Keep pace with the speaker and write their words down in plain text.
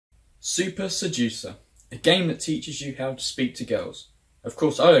Super Seducer, a game that teaches you how to speak to girls. Of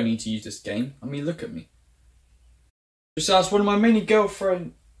course, I don't need to use this game. I mean, look at me. Just ask one of my many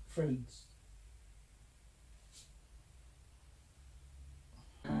friends.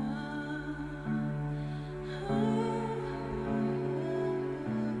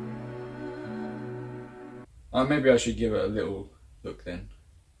 Maybe I should give it a little look then,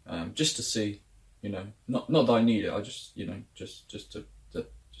 just to see, you know, not that I need it. I just, you know, just to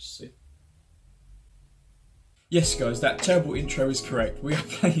see. Yes, guys, that terrible intro is correct. We are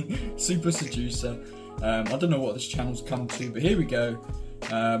playing Super Seducer. I don't know what this channel's come to, but here we go.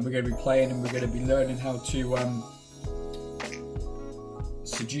 We're going to be playing and we're going to be learning how to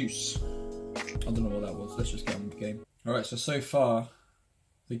seduce. I don't know what that was. Let's just get on with the game. Alright, so far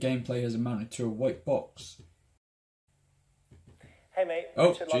the gameplay has amounted to a white box. Hey mate,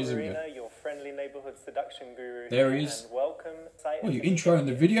 Richard Lagarina, your friendly neighbourhood seduction guru. There he is. And welcome. Oh, you introing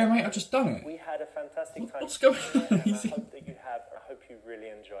the video, mate? I've just done it. We had a fantastic time. What's going on? And I hope that you have. I hope you really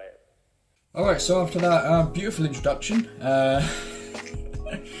enjoy it. Alright, so after that beautiful introduction,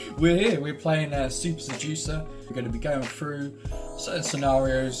 we're here. We're playing Super Seducer. We're going to be going through certain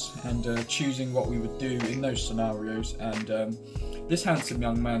scenarios and choosing what we would do in those scenarios. And this handsome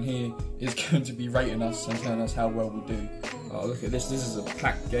young man here is going to be rating us and telling us how well we do. Oh, look at this. This is a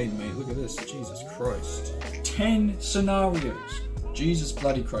packed game, mate. Look at this. Jesus Christ. 10 scenarios. Jesus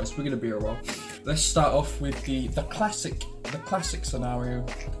bloody Christ. We're going to be a while. Let's start off with the classic scenario.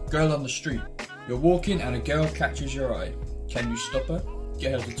 Girl on the street. You're walking and a girl catches your eye. Can you stop her,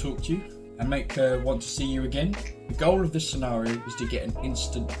 get her to talk to you, and make her want to see you again? The goal of this scenario is to get an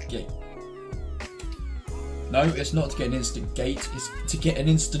instant gate. No, it's not to get an instant gate, it's to get an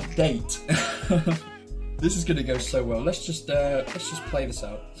instant date. This is gonna go so well. Let's just play this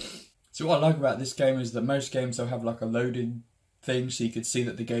out. So what I like about this game is that most games they'll have like a loading thing, so you could see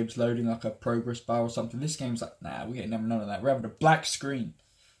that the game's loading, like a progress bar or something. This game's like, nah, we're getting none of that. We're having a black screen,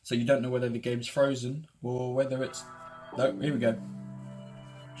 so you don't know whether the game's frozen or whether it's. No, here we go.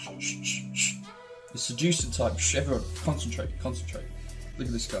 Shh, shh, shh, shh. The seducing type. Shh, everyone, concentrate. Look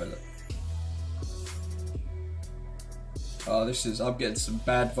at this guy, look. Oh, I'm getting some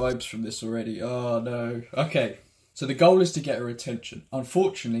bad vibes from this already. Oh no. Okay, so the goal is to get her attention.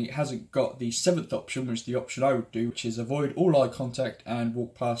 Unfortunately, it hasn't got the 7th option, which is the option I would do, which is avoid all eye contact and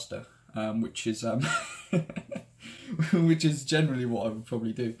walk past her, which is which is generally what I would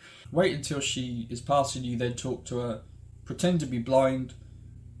probably do. Wait until she is passing you, then talk to her. Pretend to be blind.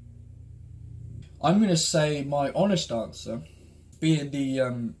 I'm going to say my honest answer, being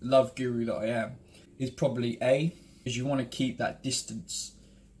the love guru that I am, is probably A. Is you want to keep that distance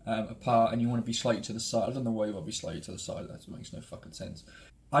apart and you want to be slightly to the side. I don't know why you want to be slightly to the side. That makes no fucking sense.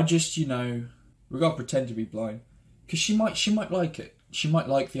 I just, you know, we got to pretend to be blind. Because she might like it. She might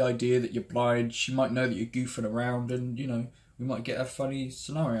like the idea that you're blind. She might know that you're goofing around and, you know, we might get a funny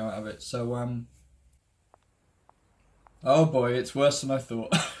scenario out of it. So, oh boy, it's worse than I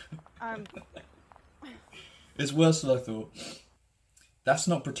thought. It's worse than I thought. That's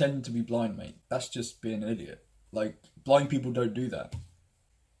not pretending to be blind, mate. That's just being an idiot. Like, blind people don't do that.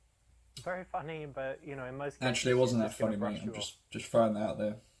 Very funny, but, you know, in most cases... Actually, it wasn't that funny, mate. I'm just throwing that out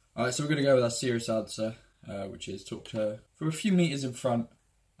there. Alright, so we're going to go with our serious answer, which is talk to her for a few metres in front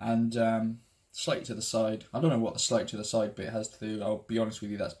and slightly to the side. I don't know what the slightly to the side bit has to do. I'll be honest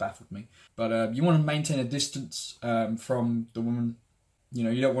with you, that's baffled me. But you want to maintain a distance from the woman. You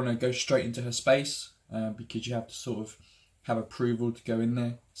know, you don't want to go straight into her space because you have to sort of have approval to go in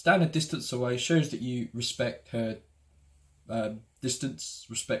there. Stand a distance away, shows that you respect her distance,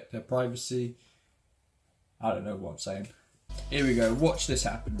 respect her privacy. I don't know what I'm saying. Here we go, watch this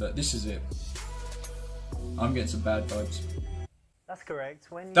happen, but this is it. I'm getting some bad vibes. That's correct.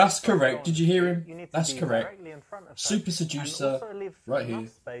 That's correct. Did you hear him? You need to That's be correct. directly in front of her. Super Seducer, and also leave right enough here.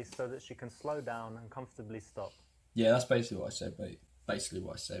 Space so that she can slow down and comfortably stop. Yeah, that's basically what I said, mate. Basically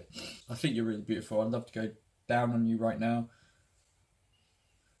what I said. I think you're really beautiful. I'd love to go down on you right now.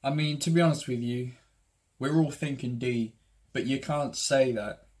 I mean, to be honest with you, we're all thinking D, but you can't say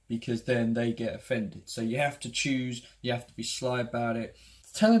that because then they get offended. So you have to choose, you have to be sly about it.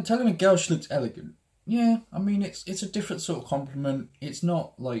 Telling a girl she looks elegant. Yeah, I mean, it's a different sort of compliment. It's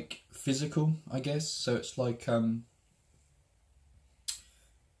not, like, physical, I guess. So it's like, you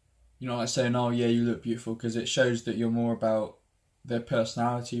know, like saying, oh, yeah, you look beautiful, because it shows that you're more about their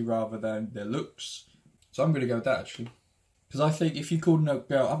personality rather than their looks. So I'm going to go with that, actually. Because I think if you called a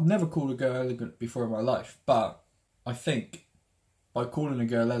girl... I've never called a girl elegant before in my life, but I think by calling a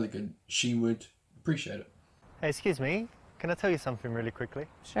girl elegant, she would appreciate it. Hey, excuse me. Can I tell you something really quickly?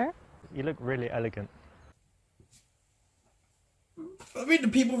 Sure. You look really elegant. I mean, do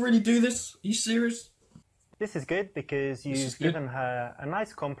people really do this? Are you serious? This is good because you've given her a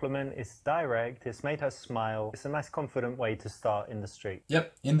nice compliment. It's direct. It's made her smile. It's a nice, confident way to start in the street.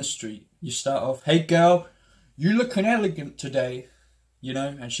 Yep, in the street. You start off, hey girl, you looking elegant today, you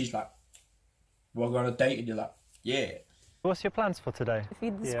know? And she's like, we're going on a date, and you're like, yeah. What's your plans for today?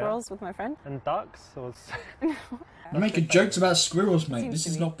 Feed the squirrels with my friend. And ducks? Or... You're making jokes about squirrels, mate. This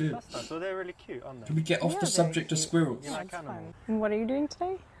is not good. That's nice. Well, they're really cute, aren't they? Can we get off the subject of squirrels? Yeah, it's fun. And what are you doing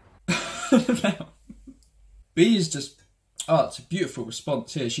today? B is just, oh, it's a beautiful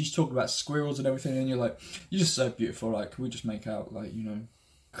response here. She's talking about squirrels and everything, and you're like, you're just so beautiful. Like, can we just make out? Like, you know,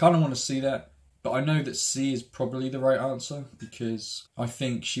 I kind of want to see that, but I know that C is probably the right answer because I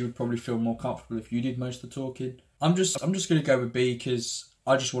think she would probably feel more comfortable if you did most of the talking. I'm just gonna go with B because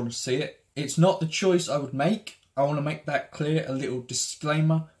I just want to see it. It's not the choice I would make. I want to make that clear. A little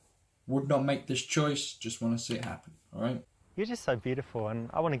disclaimer: would not make this choice. Just want to see it happen. All right. You're just so beautiful, and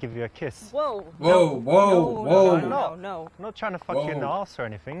I want to give you a kiss. Whoa. Whoa, whoa, whoa. No. I'm not trying to fuck you in the arse or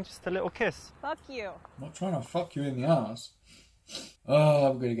anything, just a little kiss. Fuck you. I'm not trying to fuck you in the arse. Oh,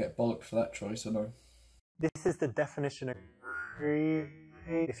 I'm going to get bollocked for that choice, I know. This is the definition of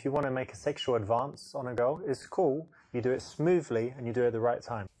if you want to make a sexual advance on a girl, it's cool. You do it smoothly and you do it at the right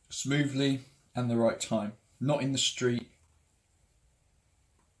time. Smoothly and the right time. Not in the street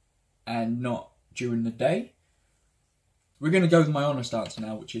and not during the day. We're going to go with my honest answer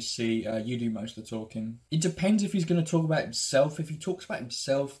now, which is C. You do most of the talking. It depends if he's going to talk about himself. If he talks about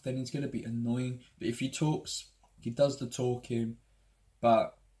himself, then he's going to be annoying. But if he does the talking,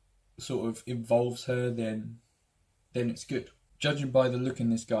 but sort of involves her, then it's good. Judging by the look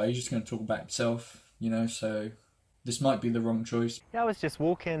in this guy, he's just going to talk about himself, you know, so this might be the wrong choice. Yeah, I was just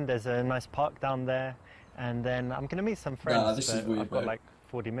walking. There's a nice park down there, and then I'm going to meet some friends. Nah, this is weird, I've got bro. like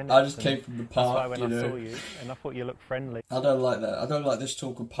 40 minutes. I just came from the park, that's why when I saw you, and I thought you looked friendly. I don't like that. I don't like this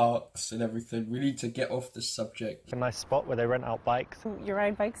talk of parks and everything. We need to get off this subject. A nice spot where they rent out bikes. You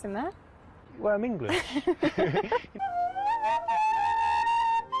ride bikes in that? Well, I'm English.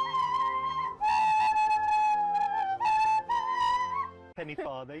 Penny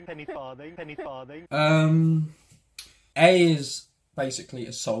farthing, penny farthing, penny farthing. A is basically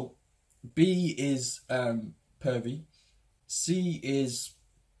assault. B is pervy. C is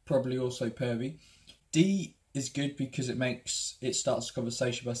probably also pervy. D is good because it starts a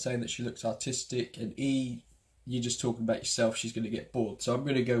conversation by saying that she looks artistic. And E, you're just talking about yourself, she's going to get bored. So I'm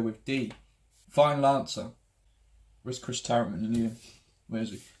going to go with D. Final answer. Where's Chris Tarrantman in here? Where is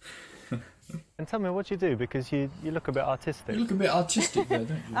he? And tell me what you do, because you look a bit artistic. You look a bit artistic there,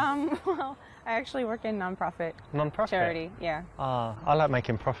 don't you? Well, I actually work in non-profit. Non-profit? Charity, yeah. Ah, I like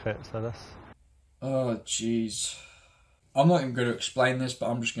making profit, so that's... Oh, jeez. I'm not even going to explain this, but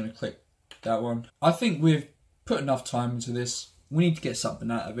I'm just going to click that one. I think we've put enough time into this. We need to get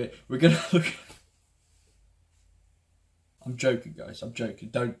something out of it. We're going to look... I'm joking, guys. I'm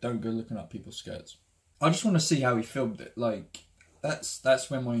joking. Don't go looking up people's skirts. I just want to see how he filmed it. Like, that's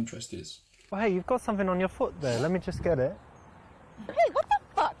where my interest is. Well, hey, you've got something on your foot there. Let me just get it. Hey, what the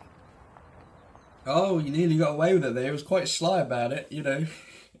fuck? Oh, you nearly got away with it there. He was quite sly about it, you know.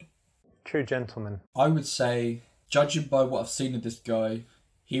 True gentleman. I would say, judging by what I've seen of this guy,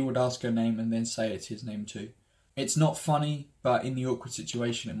 he would ask her name and then say it's his name too. It's not funny, but in the awkward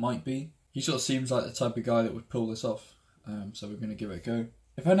situation it might be. He sort of seems like the type of guy that would pull this off. So we're going to give it a go.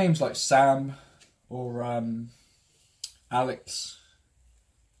 If her name's like Sam or Alex,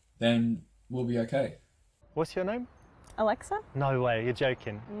 then we'll be okay. What's your name? Alexa? No way, you're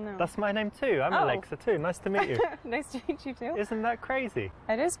joking. No. That's my name too. I'm Alexa too. Nice to meet you. Nice to meet you too. Isn't that crazy?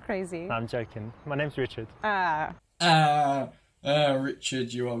 It is crazy. No, I'm joking. My name's Richard.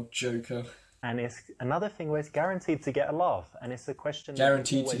 Richard, you old joker. And it's another thing where it's guaranteed to get a laugh, and it's a question.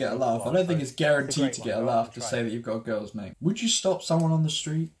 Guaranteed to get a laugh. I don't think it's guaranteed to get a laugh to say that you've got a girl's name. Would you stop someone on the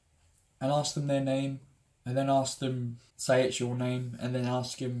street and ask them their name, and then ask them, say it's your name, and then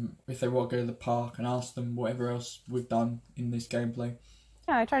ask them if they want to go to the park, and ask them whatever else we've done in this gameplay?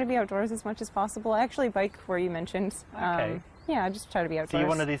 Yeah, I try to be outdoors as much as possible. I actually bike where you mentioned. Okay. Yeah, I just try to be outdoors. So you're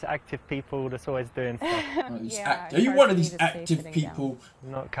one of these active people that's always doing stuff. Are you one of these active people?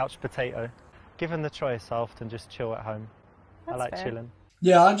 Not couch potato. Given the choice, I often just chill at home. That's I like fair. chilling.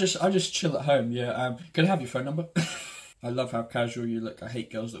 Yeah, I just chill at home. Yeah, can I have your phone number? I love how casual you look. I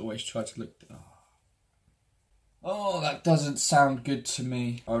hate girls that always try to look. Oh, that doesn't sound good to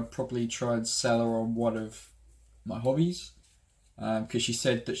me. I would probably try and sell her on one of my hobbies, because she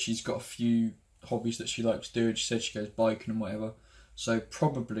said that she's got a few hobbies that she likes doing. She said she goes biking and whatever. So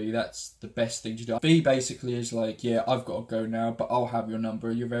probably that's the best thing to do. B basically is like, yeah, I've got to go now, but I'll have your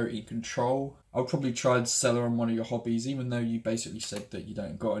number. You're very in control. I'll probably try and sell her on one of your hobbies, even though you basically said that you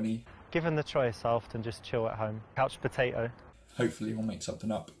don't got any. Given the choice, I often just chill at home. Couch potato. Hopefully we'll make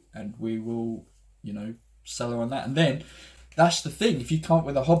something up and we will, you know, sell her on that. And then that's the thing. If you come up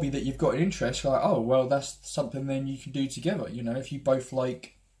with a hobby that you've got an interest, you're like, oh, well, that's something then you can do together. You know, if you both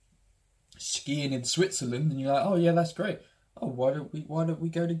like skiing in Switzerland, and you're like, oh yeah, that's great. Oh, why don't we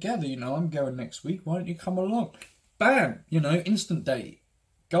go together? You know, I'm going next week. Why don't you come along? Bam! You know, instant date.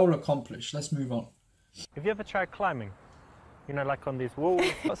 Goal accomplished. Let's move on. Have you ever tried climbing? You know, like on these walls.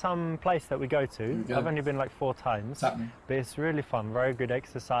 Got some place that we go to. I've only been like 4 times. It's happening. But it's really fun. Very good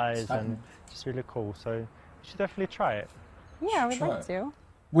exercise and just really cool. So you should definitely try it. Yeah, I would like to.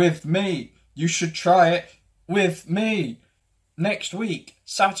 With me. You should try it with me. Next week,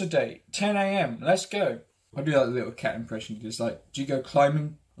 Saturday, 10 a.m. Let's go. I'll do that little cat impression. Just like, do you go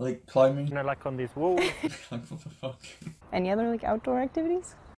climbing? Like climbing? You know, like on these walls. Like, what the fuck? Any other like outdoor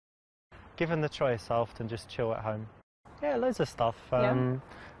activities? Given the choice, I often just chill at home. Yeah, loads of stuff. Yeah.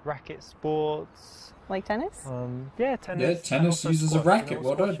 Racket sports. Like tennis? Yeah, tennis. Yeah, tennis uses a racket.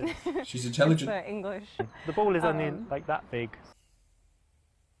 Well done. She's intelligent. It's English. The ball is only like that big.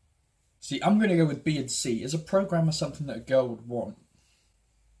 See, I'm going to go with B and C. Is a programmer something that a girl would want?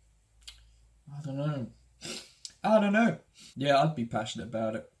 I don't know. Yeah, I'd be passionate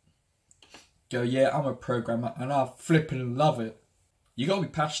about it. Go, yeah, I'm a programmer and I flipping love it. You got to be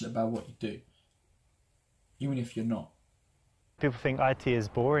passionate about what you do. Even if you're not. People think IT is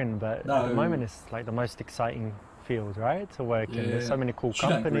boring, but at the moment it's like the most exciting field, right? To work in. There's so many cool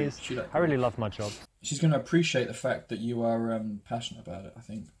companies. I really love my job. She's going to appreciate the fact that you are passionate about it, I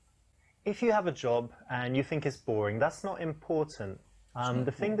think. If you have a job and you think it's boring, that's not important.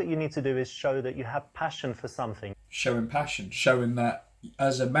 The thing that you need to do is show that you have passion for something. Showing passion, showing that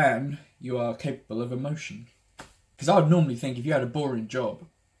as a man you are capable of emotion. Because I would normally think if you had a boring job,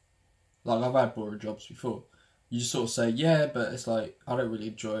 like I've had boring jobs before, you just sort of say, yeah, but it's like, I don't really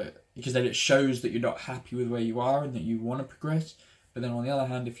enjoy it. Because then it shows that you're not happy with where you are and that you want to progress. But then on the other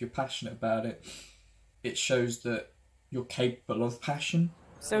hand, if you're passionate about it, it shows that you're capable of passion.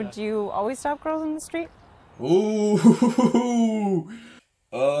 So do you always stop girls in the street? Ooh,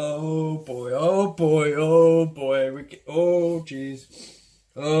 oh boy, oh boy, oh boy, oh jeez,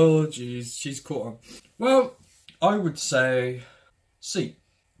 she's caught on. Well, I would say C,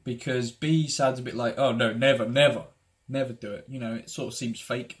 because B sounds a bit like, oh no, never do it. You know, it sort of seems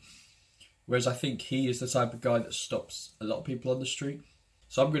fake. Whereas I think he is the type of guy that stops a lot of people on the street.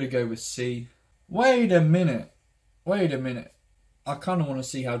 So I'm going to go with C. Wait a minute. I kind of want to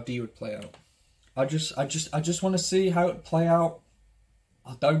see how D would play out. I just want to see how it would play out.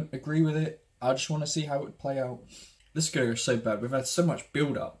 I don't agree with it. I just want to see how it would play out. This girl is so bad. We've had so much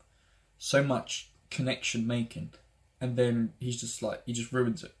build up, so much connection making, and then he just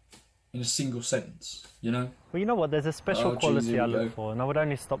ruins it in a single sentence, you know? Well, you know what? There's a special quality I look for, and I would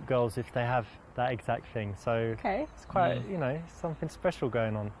only stop girls if they have that exact thing. So it's quite, you know, something special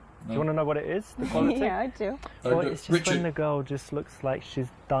going on. Do you want to know what it is, the quality? Yeah, I do. Well, it's just when the girl just looks like she's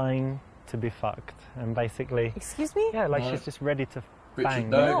dying to be fucked, and basically... Excuse me? Yeah, like she's just ready to bang.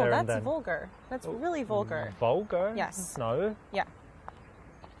 No, that's vulgar. That's really vulgar. Vulgar? Yes. No? Yeah.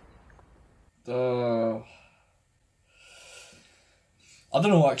 I don't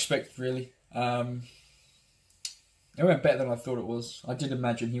know what I expected, really. It went better than I thought it was. I did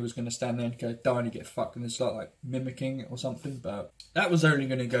imagine he was going to stand there and go, die and get fucked, and start like mimicking it or something, but that was only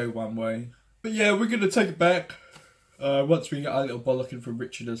going to go one way. But yeah, we're going to take it back. Once we get a little bollocking from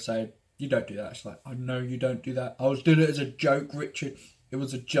Richard and say, you don't do that. It's like, I know you don't do that. I was doing it as a joke, Richard. It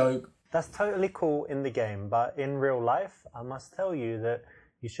was a joke. That's totally cool in the game, but in real life, I must tell you that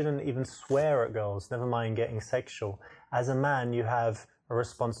you shouldn't even swear at girls, never mind getting sexual. As a man, you have a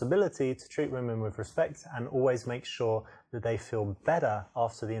responsibility to treat women with respect and always make sure that they feel better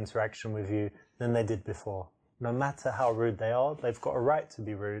after the interaction with you than they did before. No matter how rude they are, they've got a right to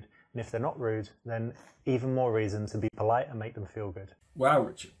be rude. And if they're not rude, then even more reason to be polite and make them feel good. Wow,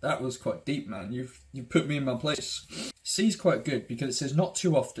 Richard, that was quite deep, man. You've put me in my place. C's quite good because it says not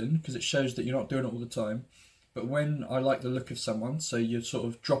too often, because it shows that you're not doing it all the time. But when I like the look of someone, so you're sort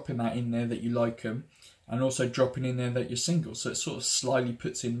of dropping that in there that you like them, and also dropping in there that you're single. So it sort of slyly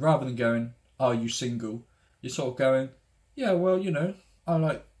puts in, rather than going, are you single? You're sort of going, yeah, well, you know,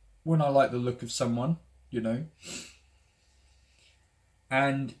 when I like the look of someone, you know.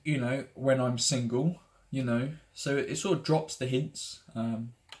 And, you know, when I'm single, you know. So it sort of drops the hints,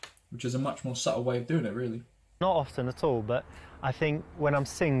 which is a much more subtle way of doing it, really. Not often at all, but I think when I'm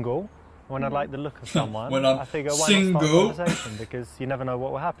single, When I like the look of someone, When I'm I figure why single. not start a conversation, because you never know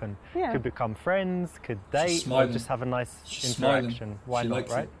what will happen. Yeah. Could become friends, could date, or smiling. just have a nice She's interaction. smiling. Why She not,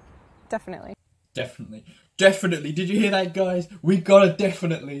 likes right? it. Definitely. Definitely. Definitely. Did you hear that, guys? We got a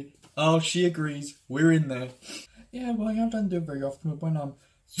definitely. Oh, she agrees. We're in there. Yeah, well, I don't do it very often, but when I'm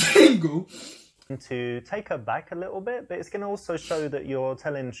single... To take her back a little bit, but it's going to also show that you're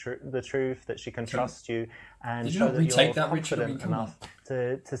telling the truth, that she can trust you, and Did you show not that retake you're that, Richard? I mean, confident come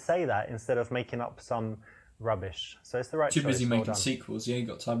enough to say that instead of making up some rubbish. So it's the right Too choice. busy Well making done. sequels. He ain't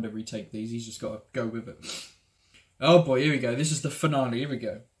got time to retake these. He's just got to go with it. Oh boy, here we go. This is the finale. Here we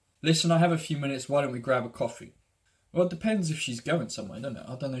go. Listen, I have a few minutes. Why don't we grab a coffee? Well, it depends if she's going somewhere.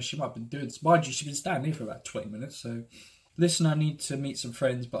 I don't know. She might have been doing this. Mind you, she's been standing here for about 20 minutes. So, listen, I need to meet some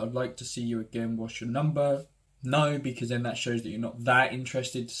friends, but I'd like to see you again. What's your number? No, because then that shows that you're not that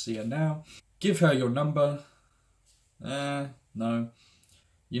interested to see her now. Give her your number. No.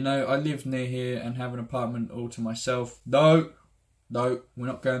 You know, I live near here and have an apartment all to myself. No, we're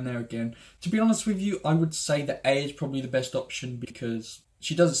not going there again. To be honest with you, I would say that A is probably the best option because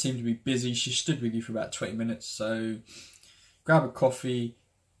she doesn't seem to be busy. She stood with you for about 20 minutes, so grab a coffee.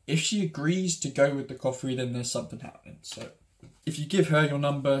 If she agrees to go with the coffee, then there's something happening. So if you give her your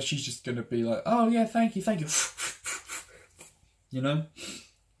number, she's just going to be like, oh yeah, thank you. You know?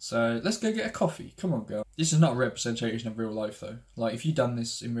 So let's go get a coffee. Come on, girl. This is not a representation of real life, though. Like, if you'd done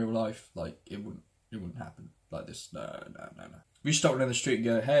this in real life, like, it wouldn't happen like this. No. If you stop her in the street and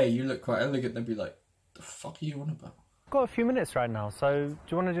go, hey, you look quite elegant, they'd be like, the fuck are you on about? I've got a few minutes right now, so do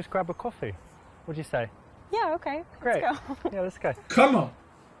you want to just grab a coffee? What do you say? Yeah, okay. Great. Let's go. Yeah, let's go. Come on.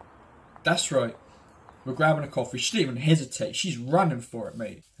 That's right. We're grabbing a coffee. She didn't even hesitate. She's running for it,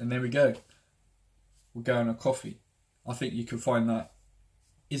 mate. And there we go. We're going on a coffee. I think you can find that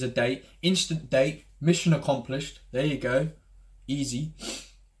is a date. Instant date. Mission accomplished. There you go. Easy.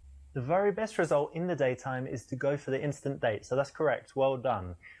 The very best result in the daytime is to go for the instant date. So that's correct. Well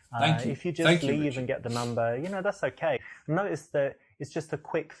done. Thank you. If you just Thank you, leave Richard. and get the number, that's okay. Notice that it's just a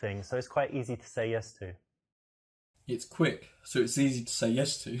quick thing, so it's quite easy to say yes to. It's quick, so it's easy to say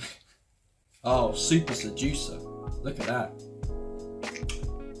yes to. Oh, super seducer. Look at that.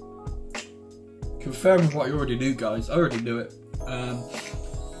 Confirming what you already knew, guys. I already knew it.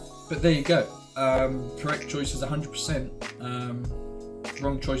 But there you go. Correct choices 100%.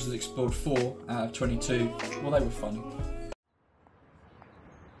 Wrong choices explored 4 out of 22. Well, they were funny.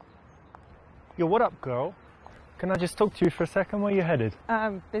 Yo, what up, girl? Can I just talk to you for a second? Where you headed?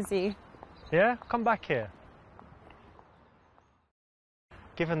 Busy. Yeah? Come back here.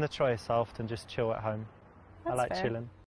 Given the choice, I often just chill at home. I That's like fair. chilling.